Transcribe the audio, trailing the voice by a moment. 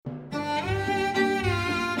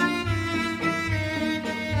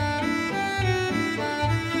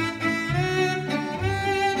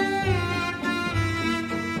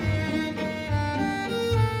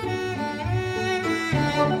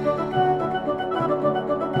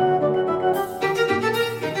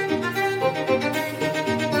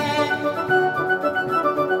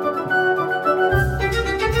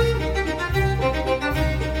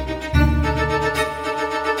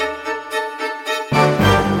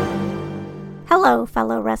Hello,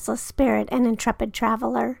 fellow restless spirit and intrepid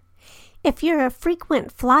traveler. If you're a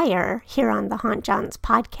frequent flyer here on the Haunt Jaunts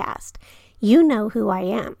podcast, you know who I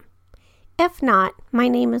am. If not, my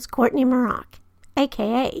name is Courtney Maroc,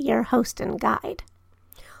 aka your host and guide.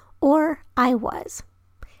 Or I was,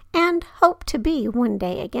 and hope to be one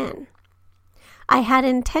day again. I had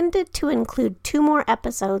intended to include 2 more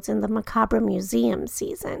episodes in the Macabre Museum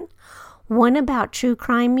season, one about true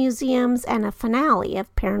crime museums and a finale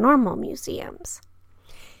of paranormal museums.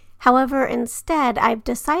 However, instead, I've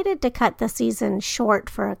decided to cut the season short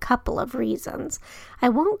for a couple of reasons. I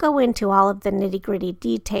won't go into all of the nitty-gritty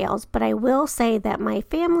details, but I will say that my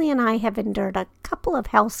family and I have endured a couple of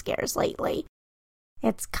health scares lately.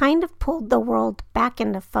 It's kind of pulled the world back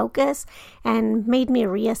into focus and made me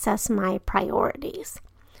reassess my priorities.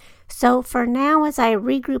 So for now, as I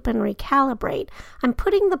regroup and recalibrate, I'm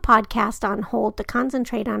putting the podcast on hold to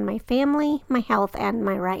concentrate on my family, my health, and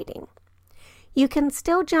my writing. You can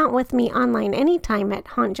still jaunt with me online anytime at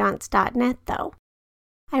hauntjaunts.net, though.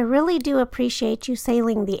 I really do appreciate you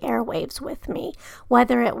sailing the airwaves with me,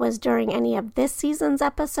 whether it was during any of this season's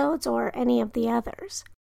episodes or any of the others.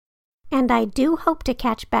 And I do hope to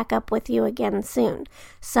catch back up with you again soon,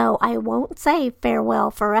 so I won't say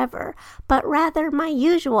farewell forever, but rather my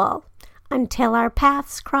usual, until our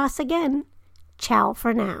paths cross again. Ciao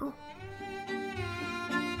for now.